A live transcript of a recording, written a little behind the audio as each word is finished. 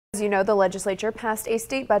As you know, the legislature passed a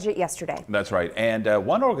state budget yesterday. That's right. And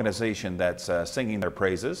one organization that's singing their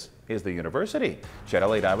praises is the university.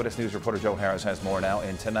 Channel 8 Eyewitness News reporter Joe Harris has more now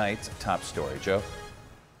in tonight's top story. Joe?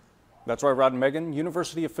 That's right, Rod and Megan.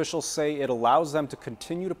 University officials say it allows them to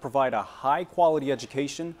continue to provide a high-quality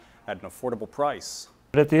education at an affordable price.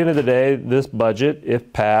 But at the end of the day, this budget,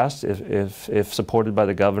 if passed, if supported by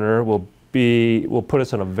the governor, will put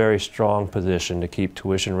us in a very strong position to keep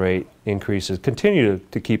tuition rate increases, continue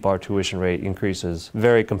to keep our tuition rate increases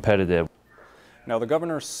very competitive. Now, the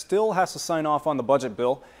governor still has to sign off on the budget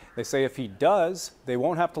bill. They say if he does, they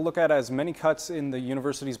won't have to look at as many cuts in the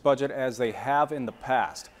university's budget as they have in the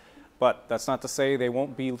past. But that's not to say they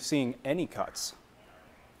won't be seeing any cuts.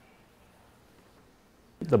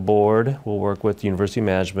 The board will work with university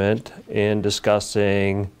management in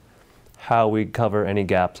discussing how we cover any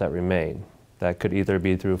gaps that remain. That could either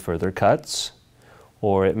be through further cuts,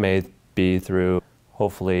 or it may be through,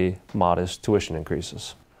 hopefully, modest tuition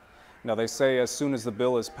increases. Now, they say as soon as the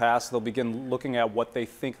bill is passed, they'll begin looking at what they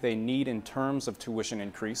think they need in terms of tuition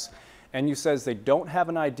increase. NU says they don't have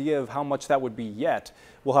an idea of how much that would be yet.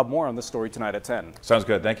 We'll have more on this story tonight at 10. Sounds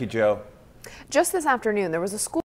good. Thank you, Joe. Just this afternoon, there was a school